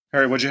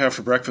Harry, what'd you have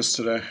for breakfast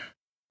today?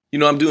 You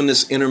know, I'm doing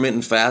this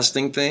intermittent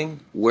fasting thing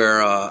where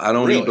I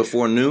don't eat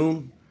before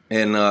noon,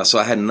 and so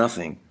I had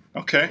nothing.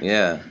 Okay.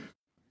 Yeah.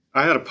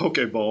 I had a poke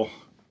bowl.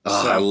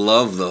 Oh, I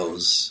love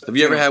those. Have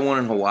you ever had one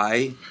in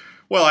Hawaii?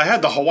 Well, I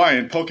had the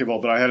Hawaiian poke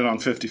bowl, but I had it on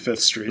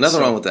 55th Street.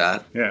 Nothing wrong with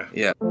that. Yeah.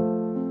 Yeah.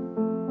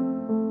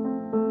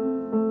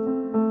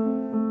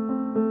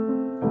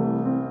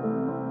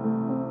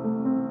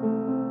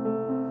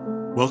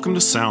 Welcome to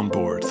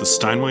Soundboard, the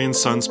Steinway &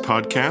 Sons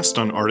podcast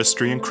on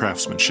artistry and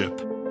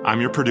craftsmanship.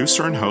 I'm your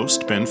producer and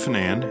host, Ben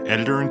Finan,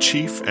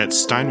 editor-in-chief at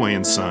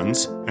Steinway &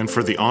 Sons, and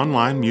for the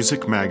online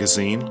music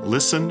magazine,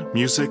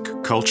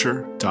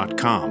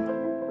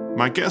 listenmusicculture.com.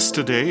 My guest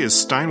today is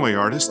Steinway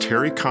artist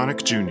Harry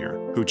Connick Jr.,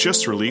 who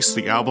just released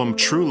the album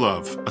True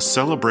Love, a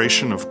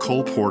celebration of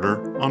Cole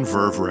Porter on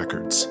Verve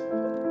Records.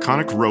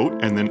 Connick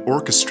wrote and then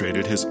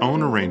orchestrated his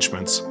own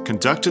arrangements,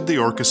 conducted the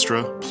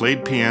orchestra,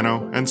 played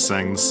piano, and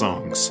sang the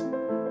songs.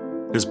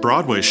 His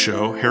Broadway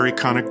show, Harry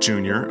Connick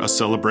Jr., A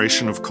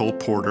Celebration of Cole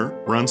Porter,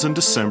 runs in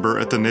December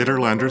at the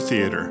Nederlander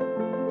Theater.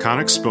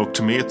 Connick spoke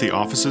to me at the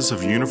offices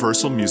of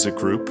Universal Music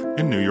Group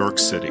in New York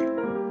City.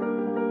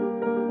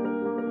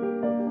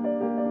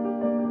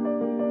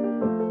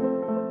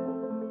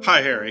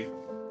 Hi, Harry.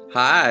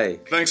 Hi.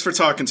 Thanks for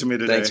talking to me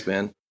today. Thanks,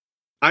 Ben.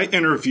 I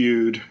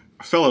interviewed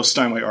fellow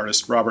Steinway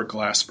artist Robert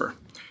Glasper,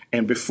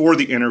 and before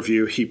the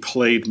interview, he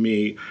played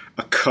me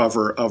a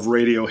cover of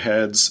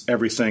Radiohead's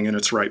Everything in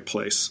Its Right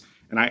Place.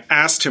 And I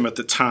asked him at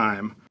the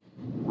time,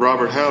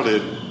 Robert, how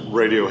did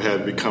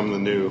Radiohead become the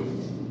new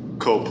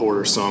Cole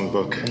Porter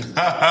songbook?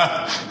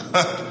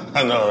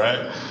 I know,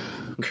 right?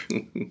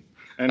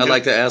 I'd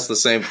like to ask the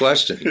same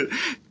question.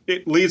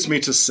 It leads me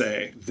to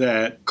say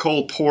that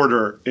Cole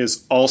Porter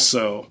is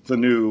also the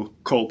new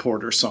Cole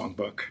Porter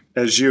songbook,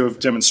 as you have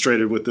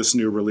demonstrated with this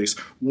new release.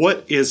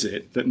 What is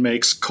it that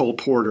makes Cole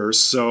Porter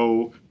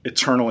so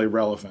eternally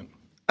relevant?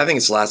 I think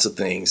it's lots of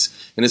things,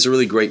 and it's a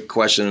really great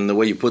question, and the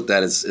way you put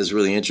that is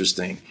really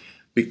interesting.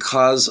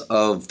 Because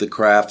of the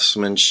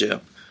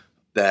craftsmanship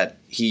that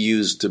he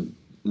used to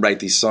write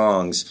these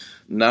songs,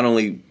 not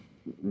only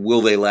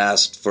will they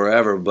last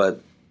forever,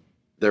 but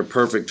they're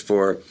perfect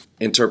for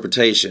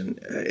interpretation.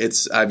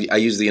 I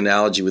use the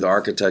analogy with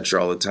architecture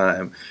all the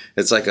time.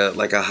 It's like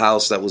a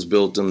house that was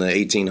built in the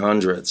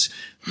 1800s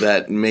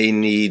that may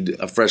need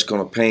a fresh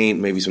coat of paint,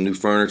 maybe some new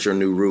furniture, a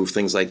new roof,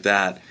 things like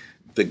that.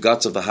 The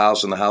guts of the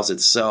house and the house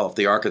itself,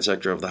 the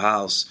architecture of the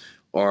house,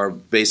 are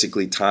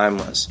basically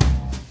timeless.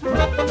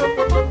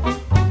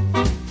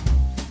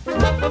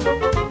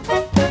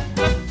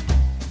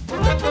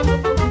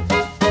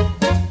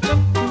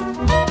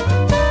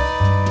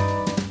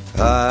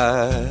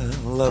 I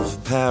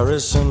love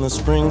Paris in the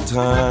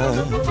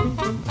springtime.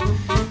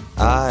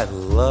 I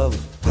love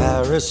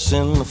Paris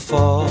in the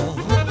fall.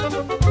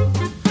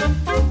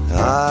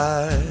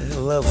 I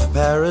love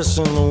Paris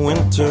in the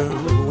winter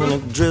when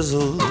it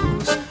drizzles.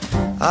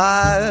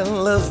 I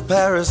love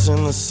Paris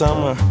in the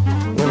summer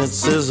when it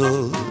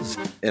sizzles.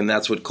 And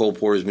that's what Cole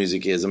Porter's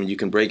music is. I mean, you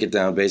can break it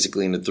down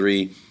basically into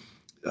three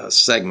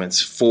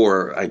segments,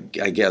 four, I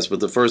guess. But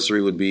the first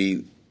three would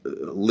be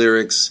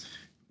lyrics,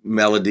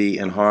 melody,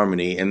 and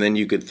harmony. And then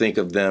you could think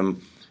of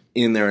them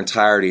in their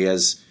entirety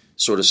as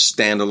sort of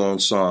standalone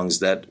songs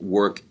that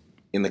work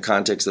in the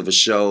context of a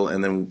show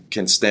and then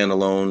can stand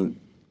alone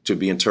to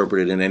be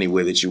interpreted in any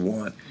way that you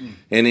want.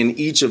 And in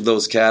each of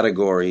those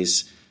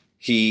categories,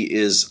 he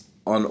is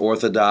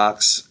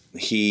unorthodox,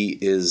 he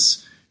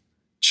is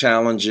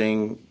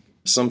challenging,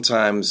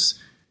 sometimes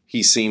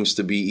he seems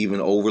to be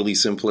even overly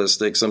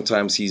simplistic,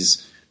 sometimes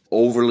he's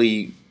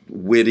overly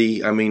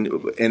witty,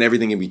 and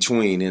everything in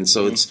between. And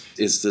so it's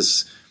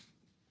this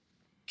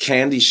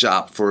candy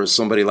shop for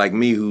somebody like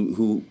me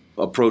who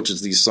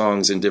approaches these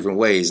songs in different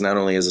ways, not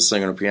only as a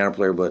singer and a piano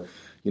player, but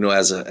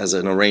as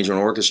an arranger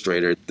and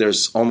orchestrator.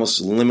 There's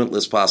almost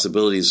limitless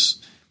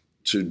possibilities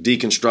to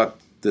deconstruct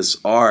this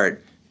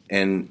art,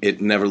 and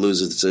it never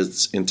loses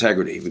its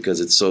integrity because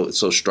it's so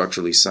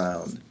structurally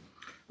sound.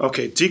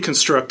 Okay,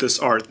 deconstruct this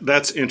art.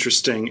 That's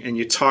interesting. And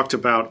you talked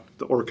about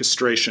the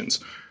orchestrations,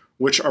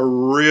 which are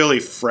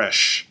really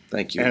fresh.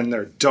 Thank you. And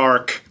they're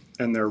dark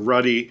and they're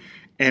ruddy.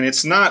 And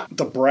it's not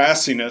the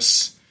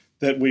brassiness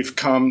that we've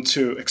come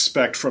to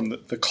expect from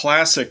the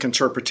classic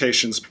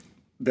interpretations.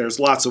 There's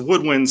lots of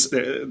woodwinds,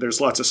 there's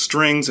lots of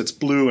strings, it's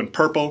blue and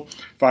purple.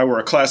 If I were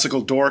a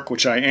classical dork,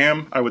 which I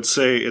am, I would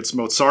say it's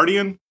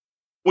Mozartian.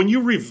 When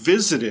you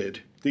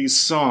revisited these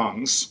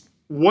songs,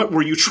 what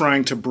were you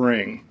trying to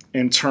bring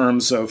in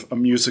terms of a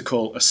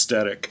musical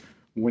aesthetic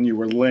when you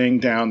were laying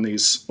down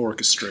these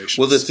orchestrations?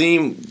 Well,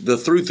 the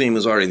through theme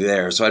was already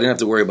there, so I didn't have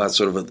to worry about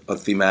sort of a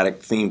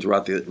thematic theme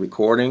throughout the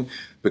recording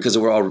because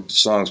they were all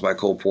songs by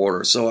Cole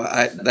Porter. So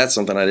that's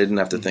something I didn't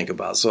have to think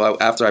about. So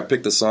after I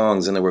picked the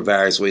songs, and there were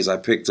various ways I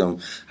picked them,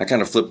 I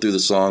kind of flipped through the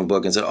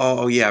songbook and said,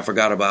 oh yeah, I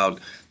forgot about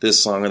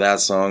this song or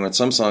that song. And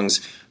some songs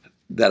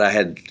that I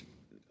had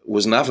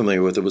was not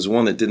familiar with. It was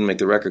one that didn't make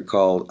the record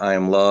called I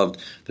Am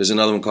Loved. There's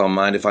another one called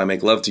Mind If I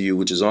Make Love to You,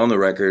 which is on the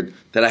record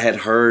that I had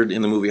heard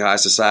in the movie High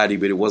Society,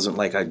 but it wasn't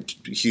like a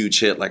huge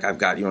hit like I've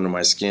Got You Under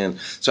My Skin.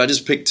 So I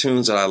just picked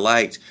tunes that I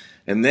liked.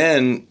 And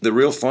then the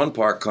real fun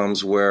part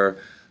comes where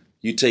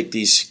you take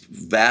these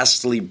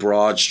vastly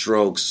broad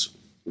strokes.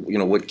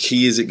 What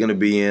key is it going to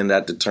be in?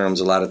 That determines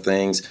a lot of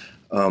things.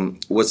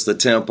 What's the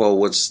tempo?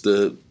 What's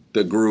the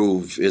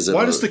groove?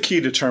 Why does the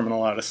key determine a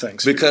lot of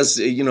things? Because,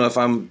 if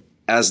I'm,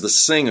 as the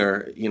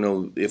singer,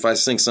 if I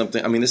sing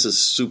something, I mean, this is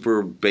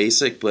super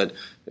basic, but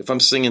if I'm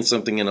singing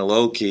something in a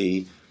low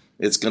key,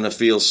 it's going to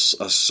feel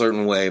a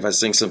certain way. If I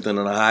sing something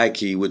in a high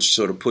key, which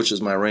sort of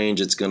pushes my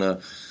range,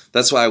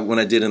 that's why when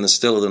I did In the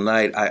Still of the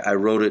Night, I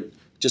wrote it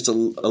just a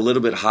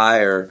little bit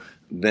higher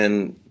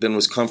than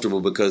was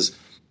comfortable, because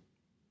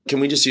can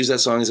we just use that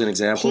song as an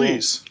example?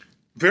 Please.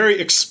 Very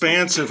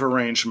expansive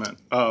arrangement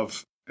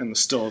of In the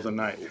Still of the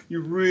Night.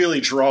 You really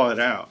draw it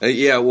out.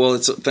 Yeah, well,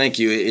 thank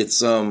you.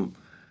 It's an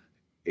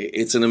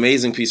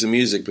amazing piece of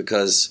music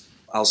because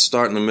I'll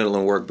start in the middle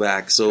and work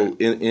back. So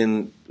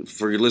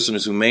for your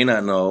listeners who may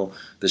not know,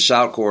 the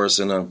shout chorus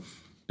in a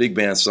big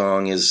band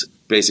song is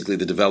basically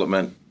the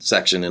development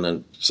section in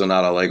a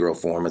sonata allegro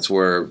form. It's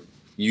where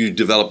you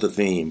develop the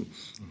theme.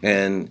 Mm-hmm.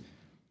 And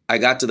I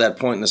got to that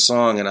point in the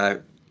song, and I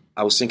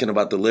was thinking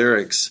about the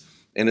lyrics,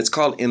 and it's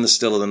called In the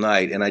Still of the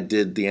Night, and I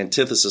did the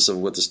antithesis of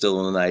what the Still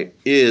of the Night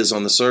is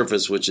on the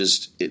surface, which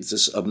is it's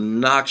this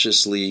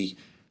obnoxiously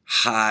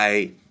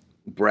high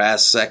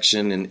brass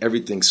section and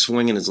everything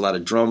swinging. There's a lot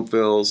of drum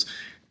fills.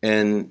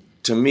 And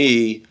to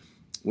me,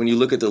 when you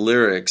look at the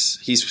lyrics,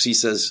 he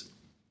says,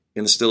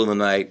 in the still of the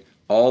night,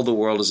 all the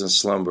world is in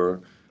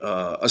slumber. In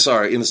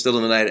the still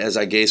of the night, as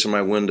I gaze from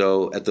my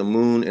window at the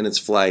moon in its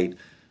flight,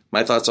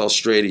 my thoughts all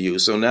stray to you.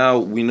 So now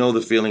we know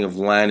the feeling of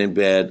lying in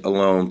bed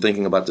alone,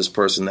 thinking about this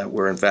person that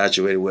we're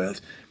infatuated with,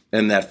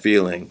 and that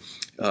feeling.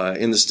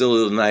 In the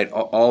still of the night,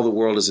 all the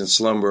world is in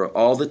slumber.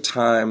 All the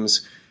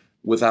times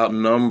without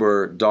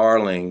number,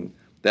 darling,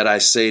 that I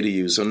say to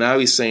you. So now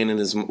he's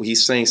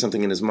saying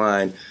something in his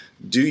mind.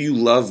 Do you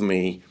love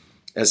me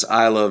as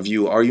I love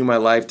you? Are you my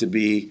life to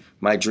be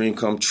my dream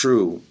come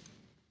true?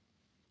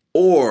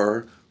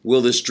 Or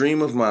will this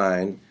dream of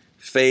mine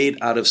fade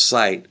out of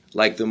sight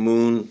like the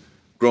moon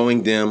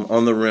growing dim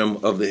on the rim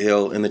of the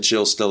hill in the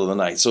chill still of the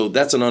night? So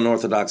that's an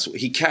unorthodox.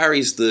 He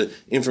carries the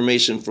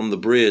information from the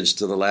bridge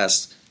to the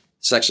last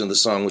section of the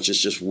song, which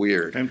is just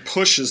weird. And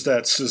pushes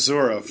that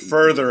caesura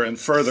further and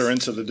further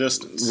into the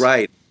distance.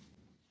 Right.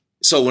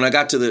 So when I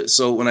got to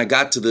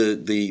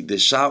the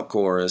shout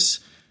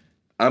chorus,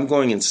 I'm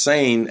going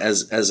insane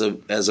as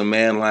a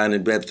man lying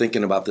in bed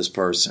thinking about this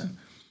person.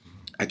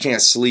 I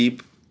can't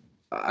sleep.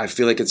 I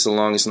feel like it's the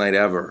longest night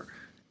ever.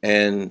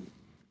 And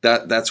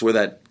that's where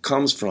that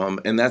comes from.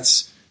 And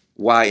that's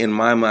why in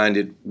my mind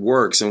it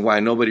works, and why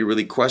nobody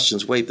really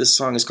questions, wait, this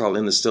song is called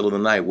In the Still of the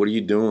Night. What are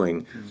you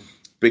doing? Mm-hmm.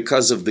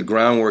 Because of the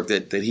groundwork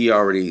that he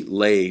already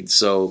laid.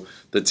 So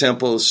the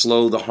tempo is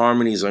slow, the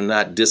harmonies are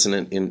not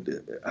dissonant.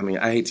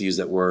 I hate to use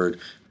that word.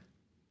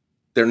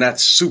 They're not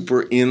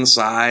super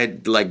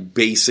inside like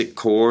basic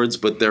chords,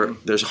 but they're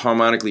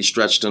harmonically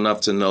stretched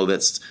enough to know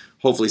that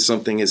hopefully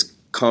something is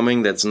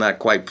coming that's not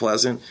quite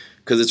pleasant.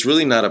 Because it's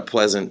really not a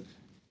pleasant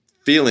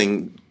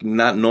feeling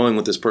not knowing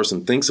what this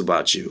person thinks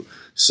about you.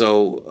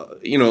 So,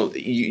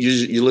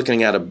 you're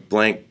looking at a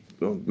blank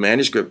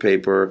manuscript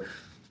paper,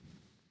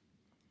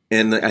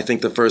 and I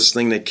think the first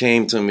thing that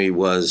came to me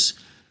was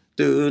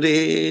and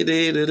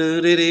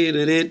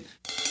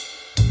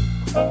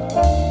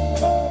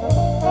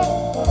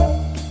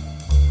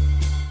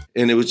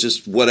it was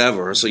just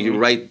whatever. So you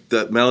write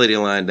the melody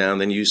line down,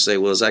 then you say,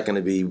 well, is that going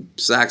to be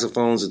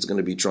saxophones? It's going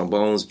to be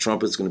trombones,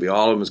 trumpets, going to be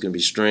all of them, it's going to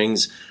be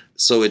strings.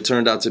 So it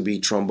turned out to be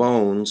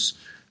trombones,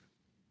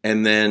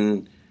 and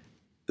then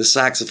the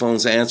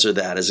saxophones answer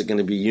that. Is it going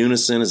to be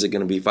unison? Is it going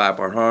to be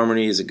 5-part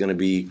harmony? Is it going to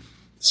be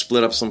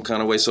split up some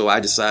kind of way? So I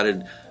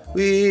decided,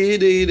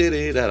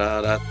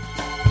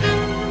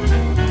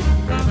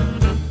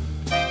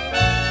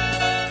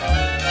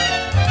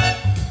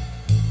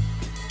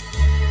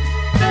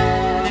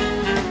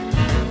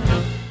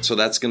 so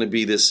that's going to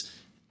be this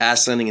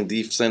ascending and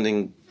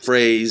descending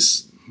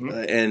phrase,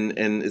 and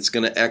it's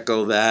going to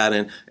echo that,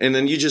 and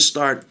then you just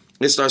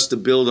it starts to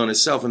build on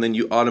itself, and then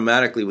you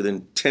automatically,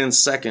 within 10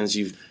 seconds,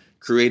 you've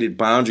created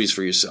boundaries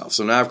for yourself.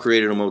 So now I've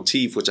created a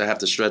motif which I have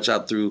to stretch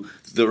out through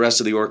the rest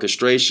of the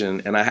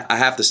orchestration, and I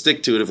have to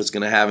stick to it if it's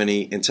going to have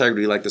any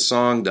integrity like the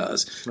song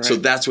does. Right. So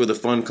that's where the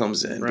fun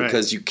comes in, right.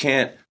 Because you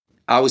can't,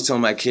 I always tell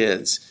my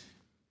kids,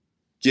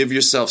 give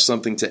yourself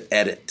something to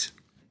edit.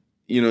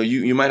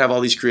 You might have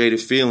all these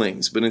creative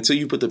feelings, but until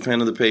you put the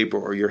pen on the paper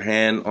or your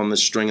hand on the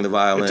string of the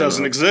violin, it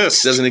doesn't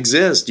exist. It doesn't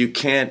exist. You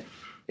can't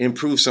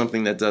improve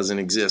something that doesn't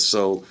exist.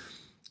 So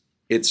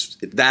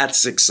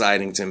that's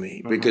exciting to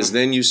me, because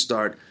then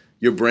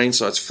your brain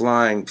starts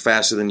flying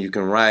faster than you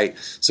can write.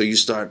 So you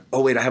start,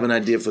 oh wait, I have an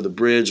idea for the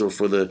bridge or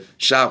for the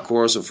shout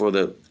chorus or for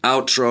the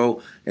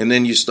outro. And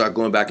then you start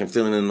going back and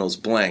filling in those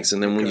blanks.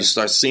 And then when you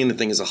start seeing the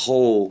thing as a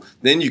whole,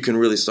 then you can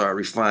really start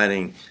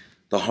refining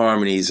the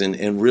harmonies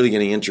and really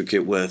getting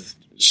intricate with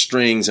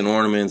strings and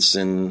ornaments,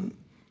 and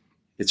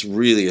it's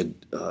really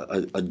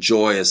a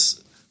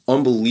joyous,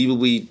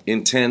 unbelievably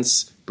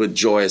intense but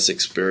joyous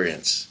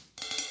experience.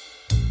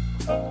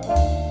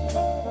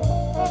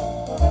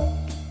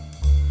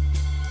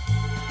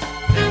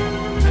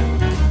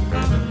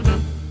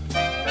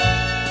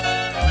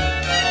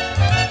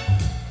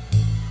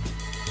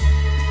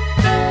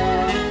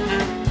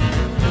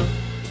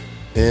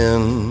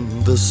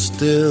 In the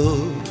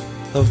still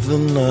of the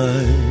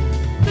night,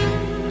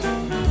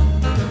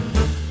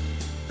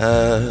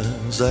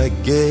 as I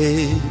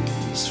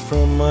gaze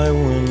from my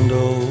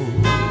window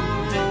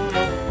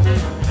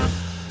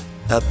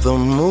at the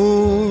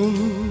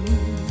moon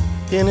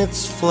in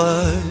its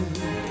flight,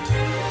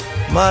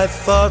 my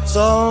thoughts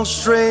all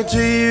stray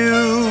to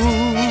you.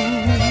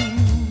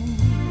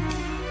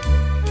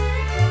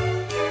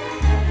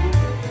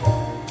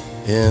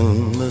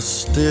 In the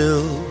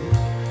still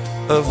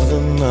of the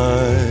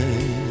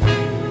night,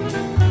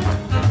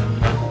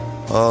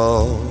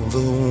 all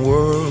the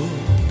world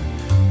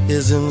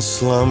is in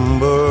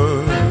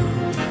slumber,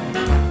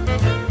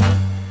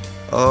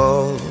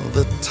 all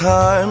the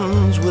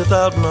times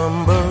without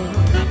number.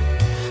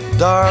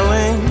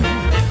 Darling,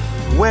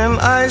 when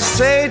I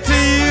say to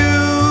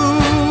you,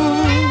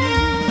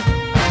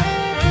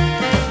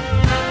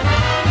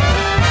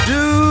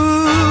 do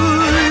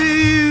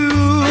you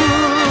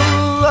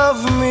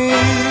love me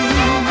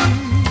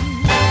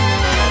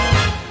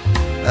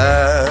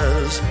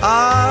as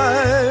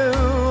I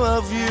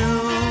love you?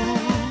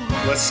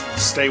 Let's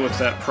stay with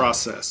that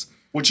process.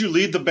 Would you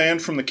lead the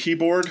band from the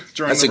keyboard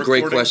during That's the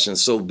recording? That's a great question.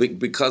 So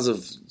because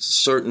of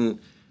certain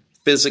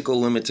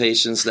physical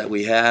limitations that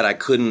we had, I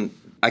could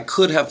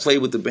have played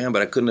with the band,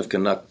 but I couldn't have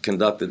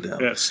conducted them.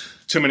 Yes,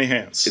 too many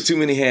hands. Too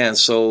many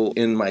hands. So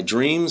in my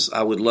dreams,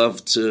 I would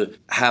love to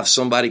have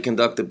somebody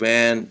conduct the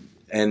band,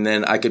 and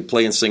then I could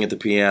play and sing at the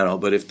piano.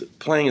 But if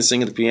playing and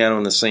singing at the piano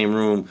in the same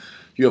room,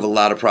 you have a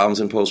lot of problems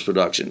in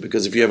post-production,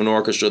 because if you have an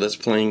orchestra that's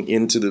playing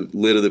into the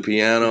lid of the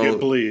piano,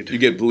 you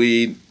get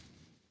bleed.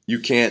 You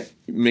can't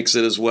mix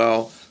it as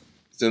well.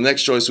 So the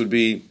next choice would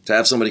be to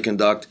have somebody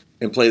conduct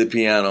and play the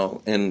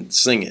piano and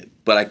sing it.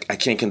 But I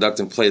can't conduct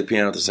and play the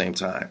piano at the same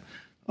time.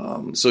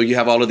 So you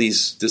have all of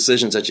these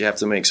decisions that you have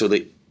to make. So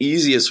the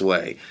easiest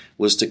way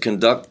was to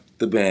conduct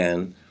the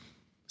band,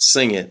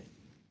 sing it,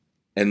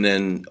 and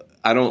then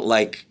I don't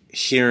like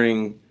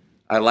hearing...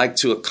 I like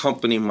to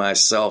accompany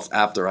myself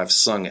after I've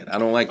sung it. I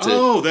don't like to...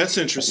 Oh, that's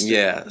interesting.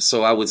 Yeah,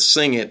 so I would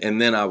sing it,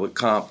 and then I would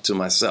comp to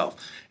myself.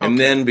 And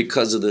then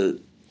because of the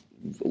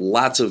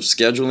lots of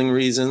scheduling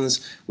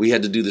reasons, we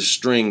had to do the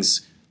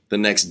strings the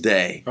next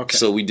day. Okay.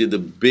 So we did the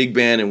big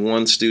band in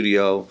one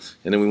studio,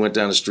 and then we went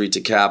down the street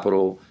to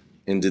Capitol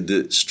and did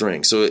the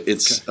strings. So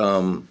it's...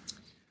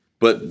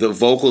 but the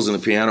vocals and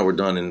the piano were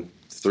done in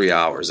 3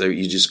 hours.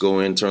 You just go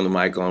in, turn the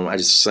mic on. I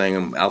just sang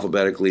them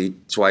alphabetically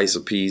twice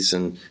a piece,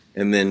 and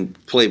then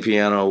play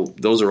piano.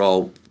 Those are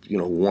all,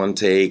 one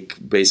take,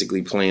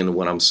 basically playing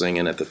what I'm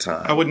singing at the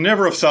time. I would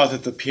never have thought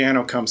that the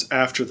piano comes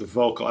after the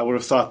vocal. I would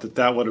have thought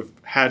that would have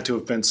had to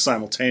have been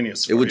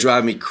simultaneous. It would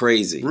drive me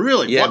crazy.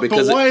 Really? Yeah, but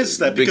why is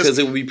that? Because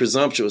it would be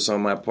presumptuous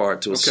on my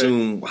part to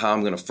assume how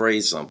I'm going to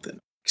phrase something.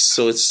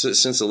 So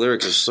since the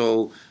lyrics are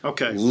so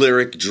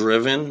lyric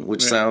driven,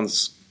 which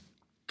sounds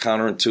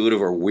counterintuitive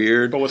or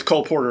weird, but with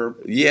Cole Porter,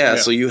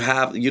 so you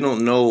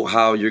don't know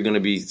how you're going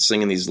to be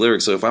singing these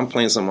lyrics. So if I'm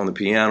playing something on the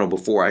piano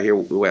before I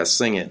hear the way I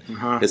sing it,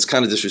 it's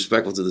kind of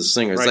disrespectful to the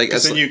singer. It's like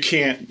then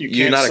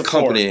you're not support.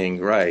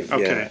 accompanying, right?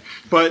 Okay, yeah.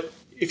 But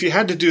if you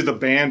had to do the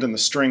band and the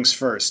strings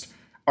first,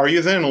 are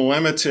you then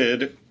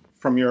limited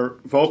from your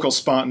vocal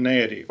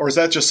spontaneity, or is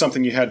that just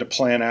something you had to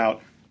plan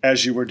out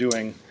as you were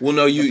doing? Well,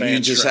 no, you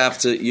just have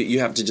to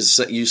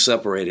you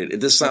separate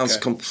it. This sounds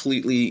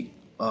completely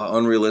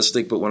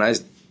unrealistic, but when I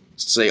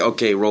say,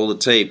 okay, roll the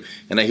tape,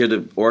 and I hear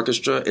the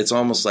orchestra, it's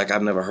almost like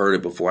I've never heard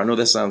it before. I know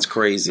that sounds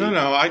crazy.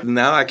 No.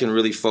 Now I can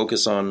really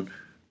focus on,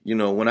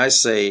 when I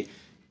say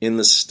in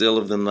the still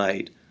of the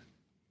night,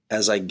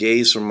 as I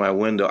gaze from my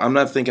window, I'm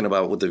not thinking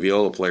about what the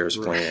viola player is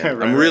playing.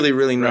 I'm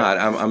really not.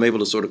 I'm able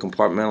to sort of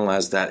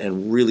compartmentalize that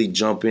and really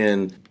jump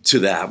in to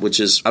that, which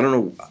is, I don't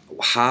know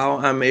how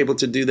I'm able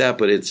to do that,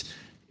 but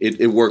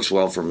it works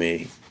well for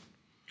me.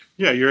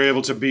 Yeah, you're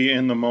able to be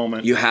in the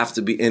moment. You have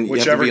to be in. You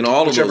have to be in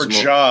all of those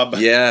job.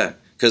 Yeah,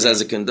 because as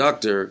a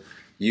conductor,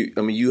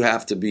 you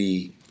have to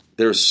be.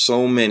 There's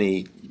so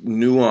many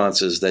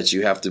nuances that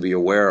you have to be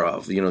aware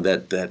of.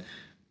 That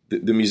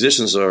the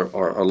musicians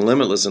are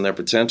limitless in their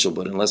potential,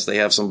 but unless they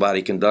have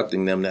somebody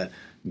conducting them that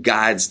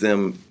guides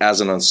them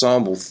as an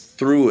ensemble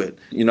through it,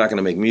 you're not going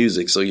to make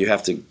music. So you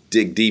have to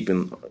dig deep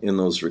in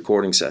those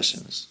recording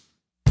sessions.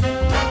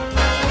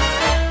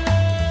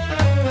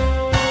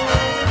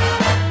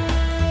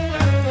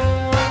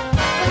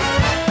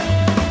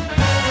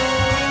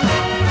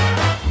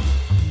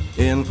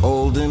 In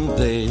olden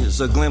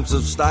days, a glimpse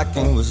of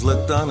stocking was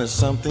looked on as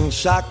something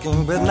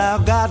shocking, but now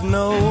God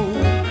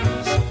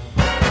knows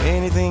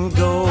anything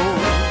goes.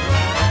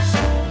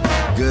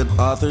 good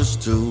authors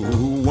too,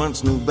 who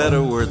once knew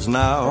better words,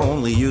 now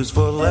only use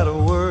four-letter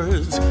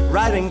words.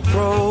 Writing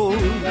prose,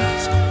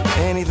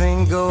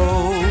 anything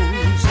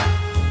goes.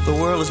 The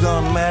world has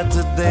gone mad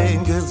today,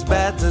 and good's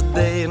bad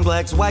today, and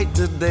black's white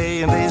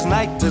today, and day's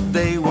night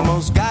today. Well,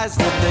 most guys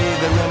today,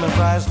 their women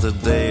prize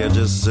today are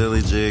just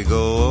silly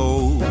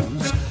gigolos.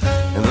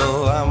 And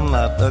though I'm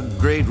not a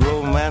great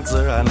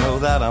romancer, I know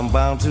that I'm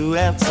bound to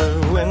answer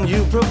when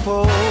you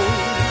propose.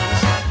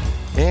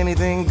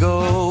 Anything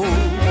goes.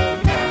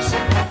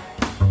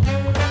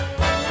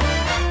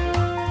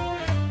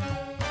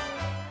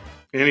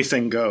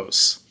 Anything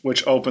Goes,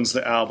 which opens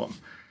the album.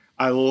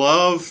 I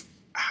love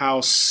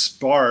how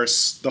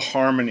sparse the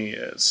harmony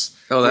is.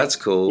 Oh, that's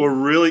cool. Well,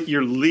 really,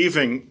 you're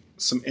leaving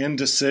some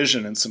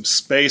indecision and some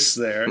space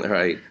there.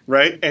 Right.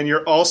 Right? And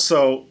you're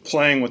also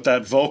playing with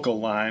that vocal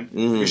line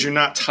because you're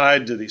not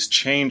tied to these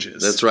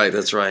changes. That's right,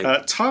 that's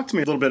right. Talk to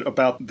me a little bit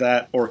about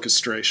that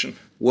orchestration.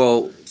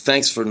 Well,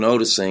 thanks for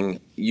noticing.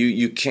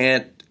 You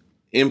can't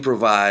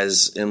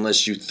improvise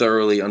unless you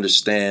thoroughly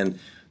understand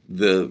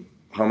the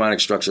harmonic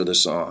structure of the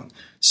song.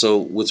 So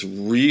what's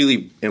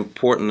really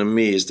important to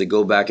me is to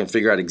go back and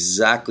figure out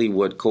exactly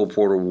what Cole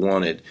Porter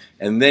wanted,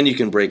 and then you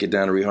can break it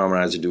down and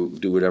reharmonize and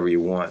do whatever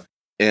you want.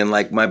 And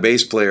like my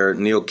bass player,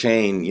 Neil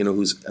Kane,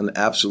 who's an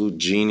absolute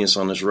genius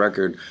on this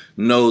record,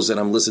 knows that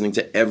I'm listening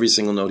to every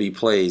single note he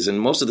plays.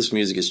 And most of this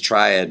music is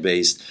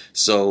triad-based,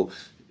 so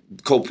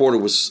Cole Porter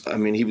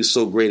he was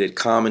so great at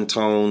common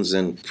tones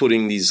and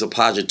putting these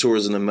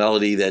appoggiaturas in the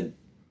melody that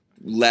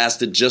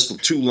lasted just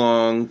too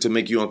long to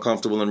make you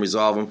uncomfortable and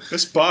resolve them.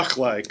 It's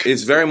Bach-like.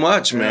 It's very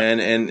much,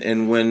 man.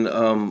 And when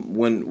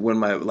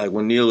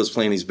Neil is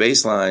playing these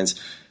bass lines,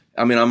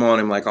 I'm on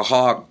him like a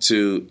hawk.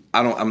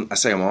 I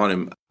say I'm on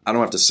him. I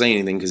don't have to say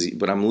anything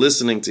but I'm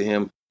listening to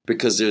him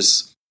because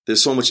there's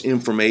so much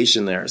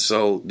information there.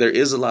 So there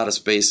is a lot of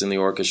space in the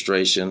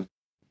orchestration,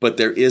 but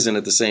there isn't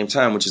at the same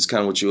time, which is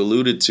kind of what you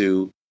alluded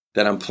to,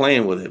 that I'm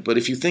playing with it. But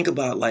if you think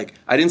about,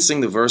 I didn't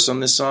sing the verse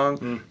on this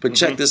song, but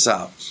check this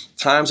out.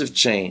 Times have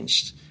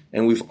changed,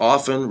 and we've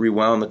often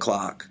rewound the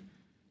clock.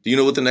 Do you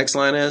know what the next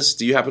line is?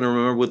 Do you happen to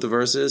remember what the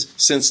verse is?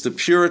 Since the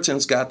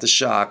Puritans got the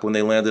shock when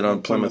they landed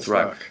on Plymouth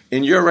Rock.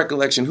 In your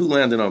recollection, who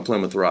landed on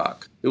Plymouth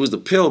Rock? It was the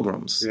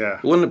Pilgrims. Yeah.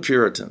 It wasn't the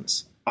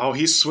Puritans. Oh,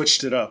 he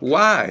switched it up.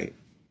 Why?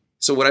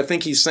 So what I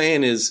think he's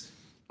saying is,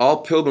 all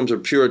pilgrims are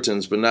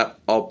Puritans, but not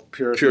all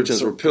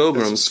Puritans were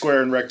pilgrims. It's a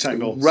square and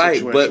rectangle right,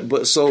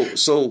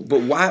 situation.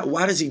 but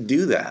why does he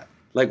do that?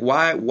 Like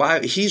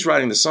why he's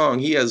writing the song,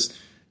 he has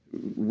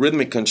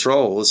rhythmic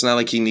control. It's not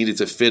like he needed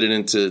to fit it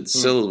into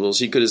syllables.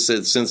 He could have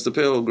said since the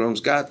pilgrims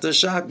got the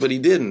shock, but he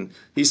didn't.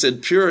 He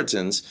said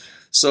Puritans.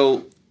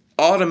 So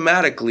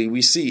automatically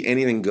we see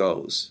anything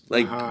goes.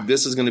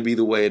 This is going to be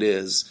the way it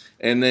is.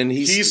 And then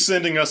he's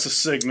sending us a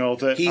signal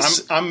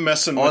that I'm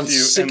messing with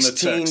you in the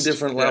text. On 16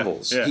 different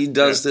levels. He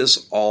does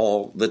this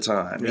all the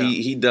time. Yeah.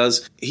 He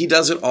does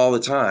it all the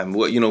time.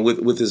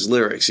 With his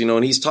lyrics,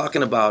 and he's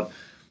talking about,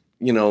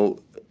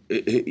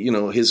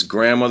 his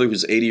grandmother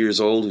who's 80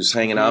 years old who's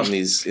hanging out in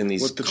these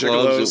with the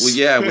clubs.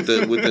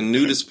 Gigolos. With the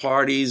nudist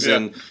parties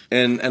and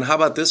how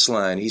about this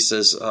line? He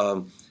says,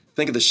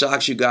 think of the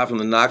shocks you got, from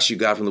the knocks you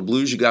got, from the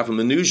blues you got, from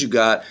the news you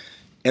got,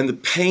 and the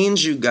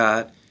pains you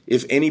got,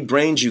 if any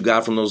brains you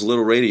got from those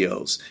little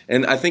radios.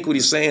 And I think what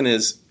he's saying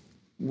is,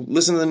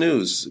 listen to the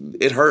news.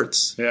 It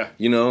hurts. Yeah.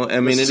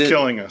 It's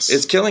killing us.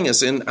 It's killing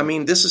us. And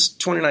this is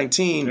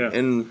 2019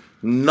 and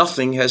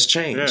nothing has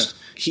changed.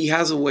 Yeah. He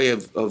has a way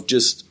of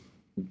just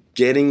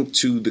getting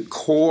to the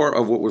core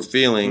of what we're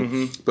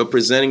feeling, but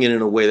presenting it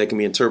in a way that can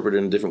be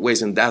interpreted in different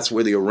ways. And that's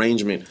where the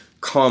arrangement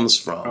comes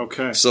from.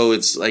 Okay. So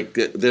it's like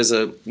there's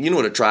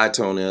what a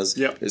tritone is.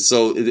 Yep.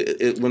 So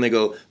when they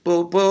go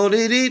bo bo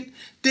di di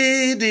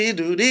di di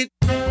do di.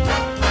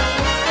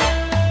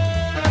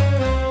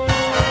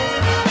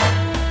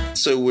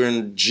 So we're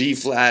in G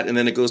flat, and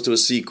then it goes to a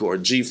C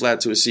chord, G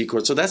flat to a C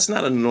chord. So that's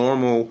not a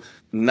normal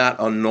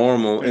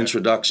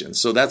introduction.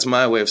 So that's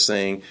my way of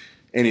saying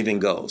anything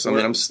goes. We're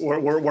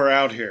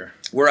out here.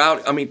 We're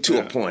out. To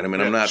a point.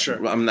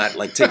 I'm not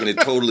like taking it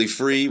totally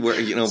free.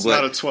 It's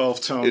not a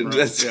 12 tone.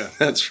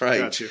 That's right.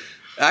 Got you.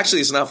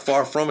 Actually, it's not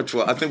far from a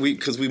 12. I think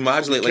because we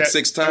modulate like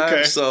 6 times,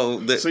 okay. so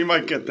you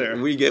might get there.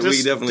 We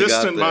definitely got there.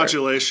 Distant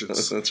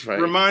modulations. That's right.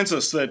 Reminds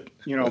us that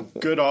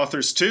good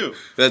authors too.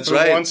 That's who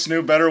right. Once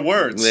knew better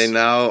words. They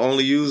now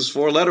only use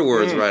 4-letter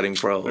words writing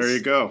prose. There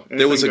you go.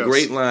 There was a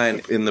great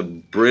line in the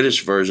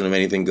British version of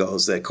Anything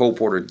Goes that Cole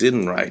Porter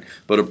didn't write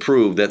but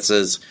approved that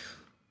says,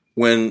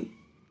 when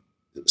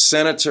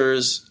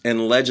senators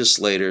and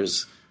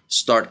legislators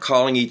start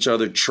calling each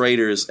other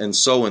traitors and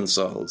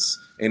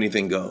so-and-sos,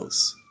 anything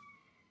goes.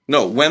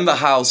 No, when the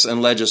House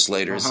and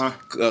legislators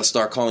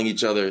start calling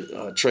each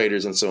other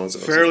traitors and so-and-so.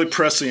 Fairly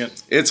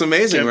prescient. It's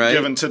amazing, right?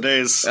 Given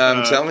today's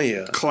I'm telling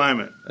you.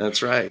 Climate.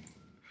 That's right.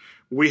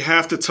 We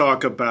have to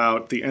talk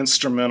about the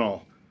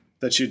instrumental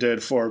that you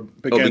did for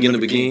Begin to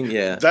Begin.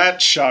 Yeah.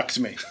 That shocked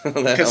me.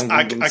 Because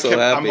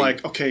I'm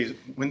like, okay,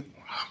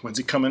 when's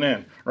he coming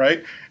in,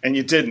 right? And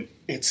you didn't.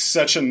 It's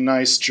such a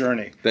nice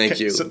journey. Thank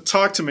you. So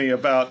talk to me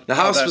about now.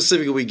 How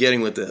specific are we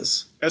getting with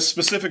this? As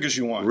specific as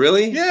you want.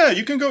 Really? Yeah,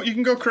 you can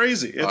go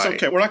crazy. It's right.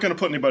 okay. We're not going to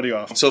put anybody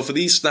off. So for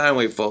these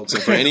Steinway folks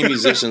and for any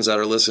musicians that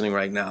are listening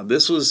right now,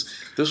 this was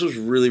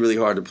really, really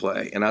hard to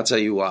play. And I'll tell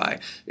you why.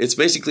 It's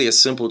basically a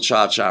simple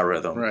cha-cha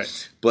rhythm.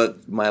 Right.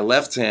 But my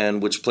left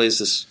hand, which plays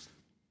this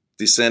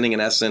descending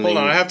and ascending. Hold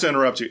on, I have to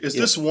interrupt you. Is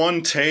this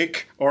one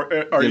take, or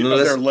are they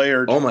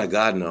layered? Oh my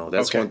God, no!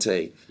 That's one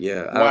take.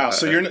 Yeah. Wow.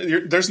 So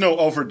you're there's no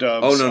overdubs.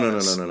 Oh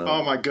no!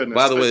 Oh my goodness.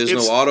 By the way,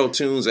 there's no auto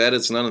tunes,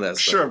 edits, none of that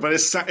stuff. Sure, but it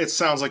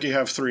sounds like you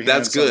have three.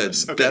 That's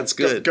hands good. Okay, That's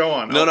good. Go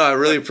on. No, I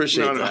really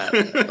appreciate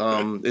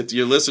that. If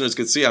your listeners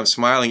could see, I'm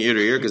smiling ear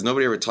to ear because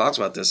nobody ever talks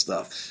about this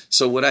stuff.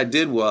 So what I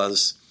did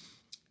was.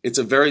 It's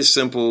a very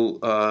simple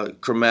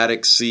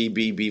chromatic C,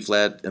 B, B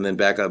flat, and then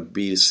back up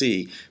B to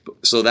C.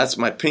 So that's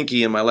my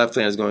pinky, and my left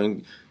hand is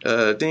going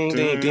ding,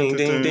 ding, ding,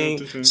 ding,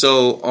 ding.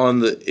 So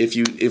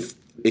if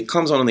it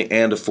comes on the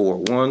and of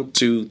 4, 1,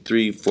 2,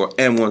 3, 4,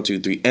 and 1,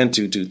 2, 3, and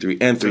 2, 2, 3,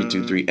 and 3,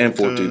 2, 3, and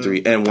 4, 2,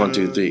 3, and 1,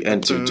 2, 3,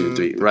 and 2, 2,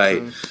 3.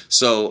 Right.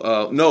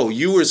 So no,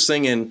 you were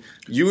singing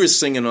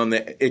on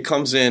the. It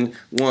comes in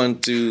 1,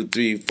 2,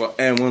 3, 4,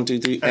 and 1, 2,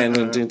 3, and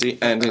 1, 2, 3,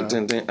 and 1,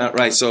 2, 3.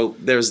 Right. So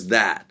there's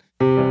that.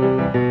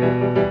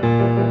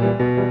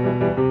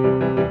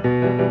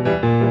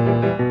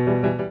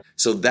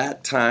 So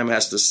that time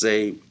has to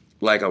stay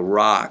like a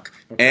rock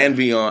and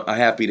be on a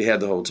half beat ahead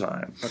the whole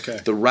time.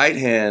 Okay. The right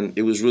hand,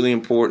 it was really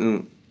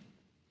important.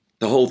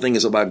 The whole thing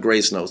is about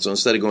grace notes. So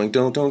instead of going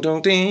don't, don't,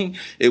 don't, ding,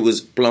 it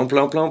was plum,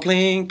 plum, plum,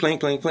 pling, pling,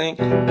 pling, pling.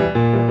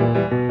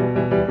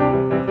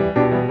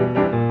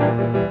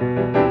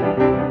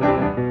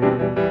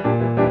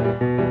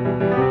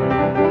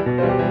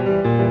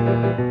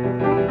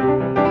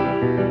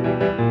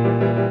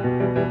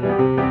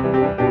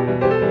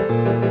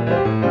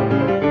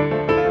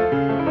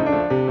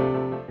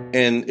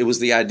 And it was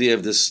the idea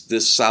of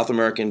this South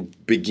American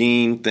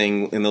begin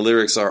thing, and the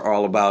lyrics are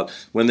all about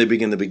when they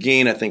begin to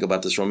begin, I think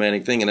about this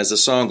romantic thing. And as the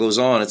song goes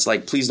on, it's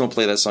like, please don't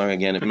play that song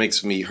again. It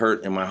makes me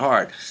hurt in my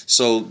heart.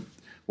 So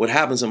what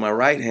happens in my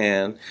right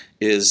hand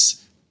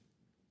is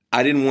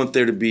I didn't want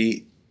there to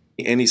be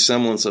any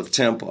semblance of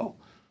tempo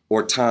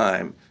or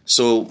time.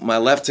 So my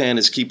left hand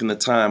is keeping the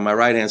time. My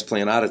right hand's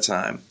playing out of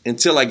time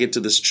until I get to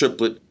this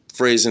triplet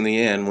phrase in the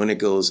end when it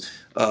goes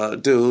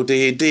do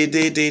dee dee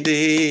dee dee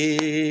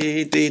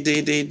dee dee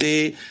dee dee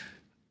dee.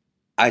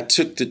 I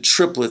took the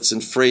triplets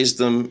and phrased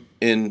them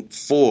in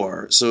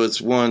 4, so it's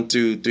 1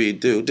 2 3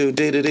 do do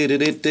dee dee dee dee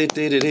dee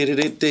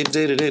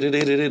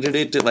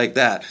dee dee like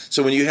that.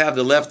 So when you have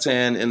the left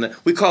hand and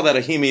we call that a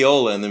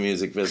hemiola in the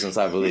music business,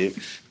 I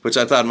believe, which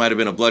I thought might have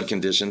been a blood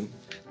condition.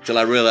 Till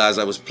I realized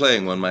I was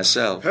playing one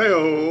myself.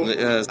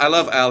 Hey-o. I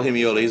love Al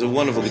Hemiola. He's a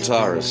wonderful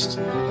guitarist.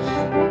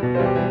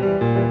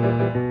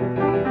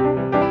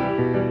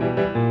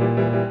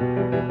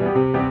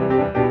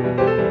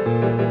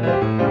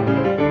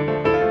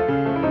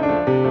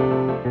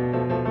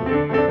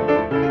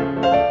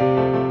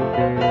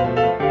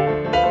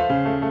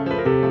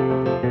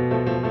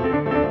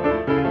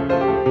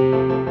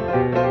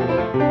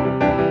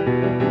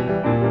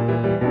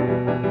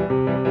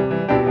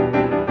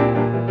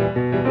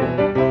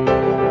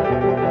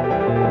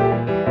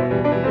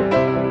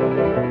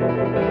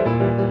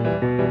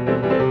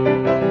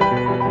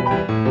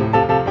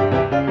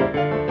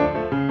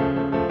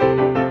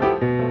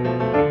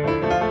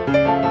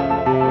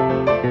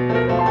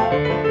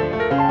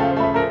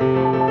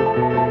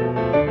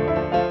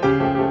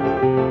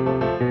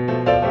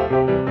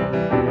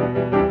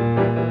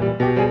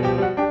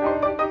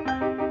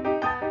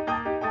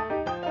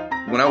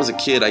 When I was a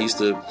kid, I used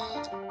to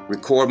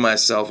record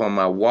myself on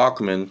my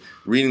Walkman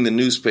reading the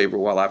newspaper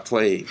while I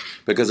played,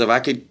 because if I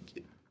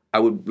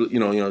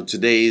would,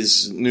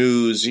 today's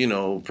news,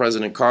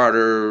 President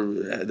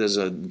Carter, there's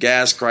a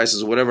gas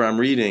crisis or whatever I'm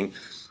reading,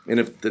 and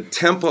if the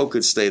tempo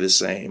could stay the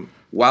same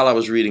while I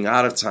was reading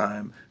out of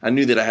time, I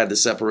knew that I had the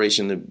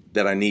separation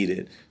that I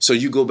needed. So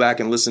you go back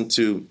and listen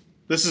to.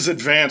 This is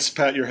advanced.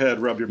 Pat your head,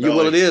 rub your belly.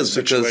 Well, it is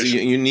situation. Because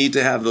you need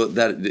to have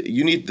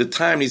the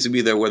time needs to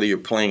be there whether you're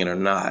playing it or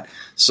not.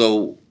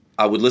 So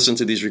I would listen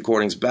to these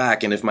recordings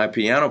back, and if my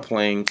piano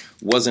playing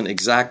wasn't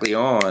exactly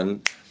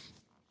on,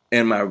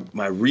 and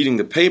my reading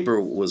the paper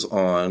was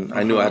on,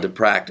 I knew I had to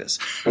practice.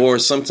 Or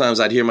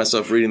sometimes I'd hear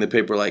myself reading the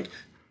paper like,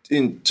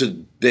 in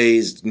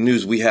today's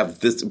news we have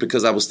this,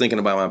 because I was thinking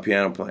about my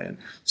piano playing.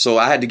 So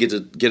I had to get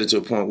it to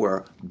a point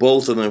where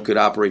both of them could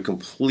operate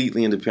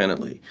completely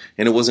independently.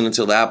 And it wasn't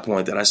until that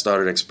point that I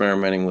started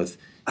experimenting with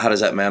how does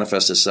that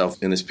manifest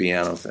itself in this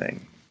piano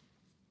thing.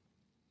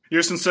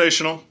 You're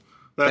sensational.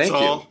 That's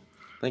all.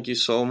 Thank you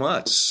so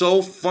much.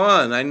 So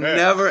fun. I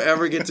never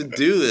ever get to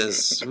do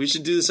this. We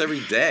should do this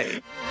every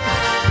day.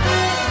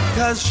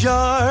 'Cause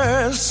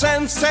you're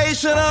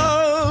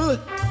sensational.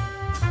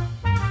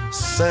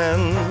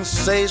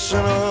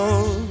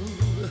 Sensational,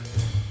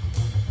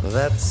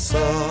 that's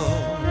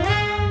all.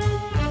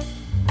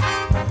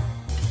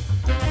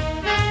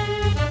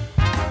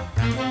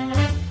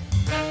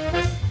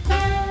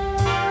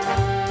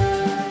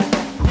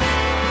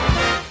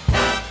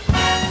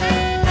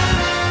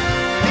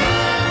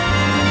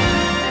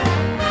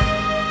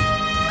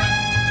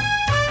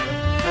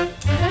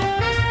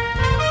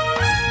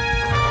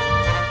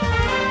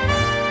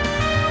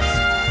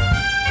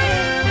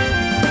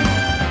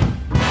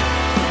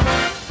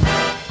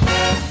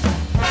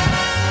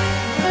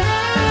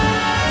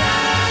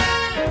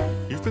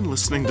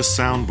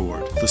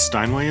 Soundboard, the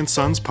Steinway &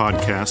 Sons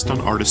podcast on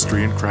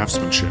artistry and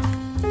craftsmanship.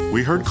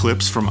 We heard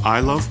clips from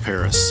I Love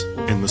Paris,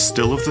 In the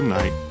Still of the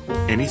Night,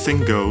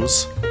 Anything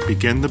Goes,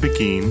 Begin the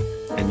Begin,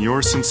 and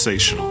You're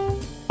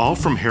Sensational, all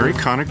from Harry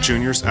Connick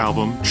Jr.'s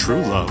album True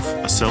Love,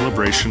 a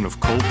celebration of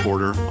Cole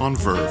Porter on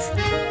Verve.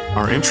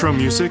 Our intro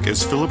music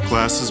is Philip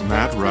Glass's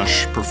Mad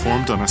Rush,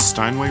 performed on a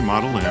Steinway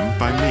Model M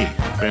by me,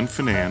 Ben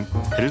Finan,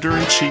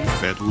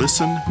 editor-in-chief at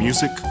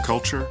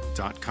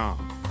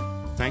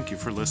listenmusicculture.com. Thank you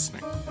for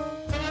listening.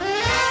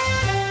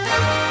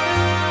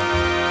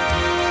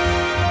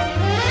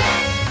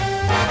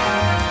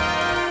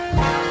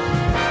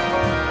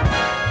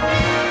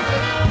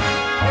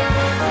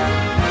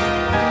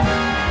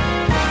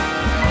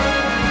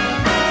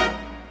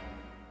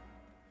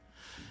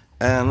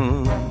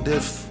 And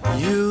if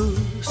you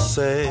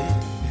say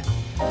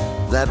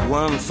that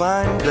one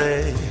fine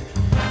day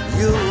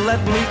you'll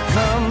let me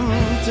come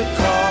to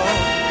call,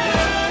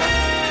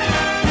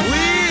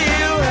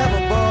 we'll have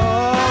a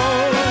ball,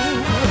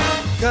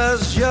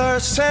 'cause you're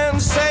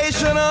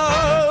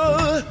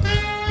sensational.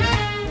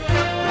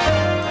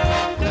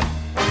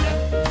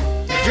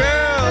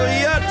 Girl,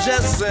 you're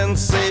just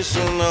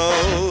sensational.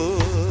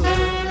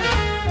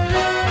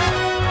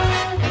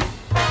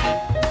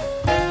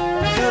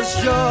 'Cause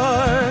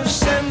you're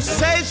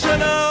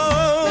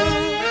sensational,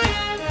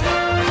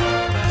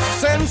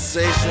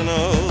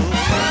 sensational,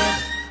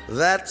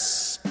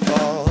 that's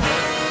all.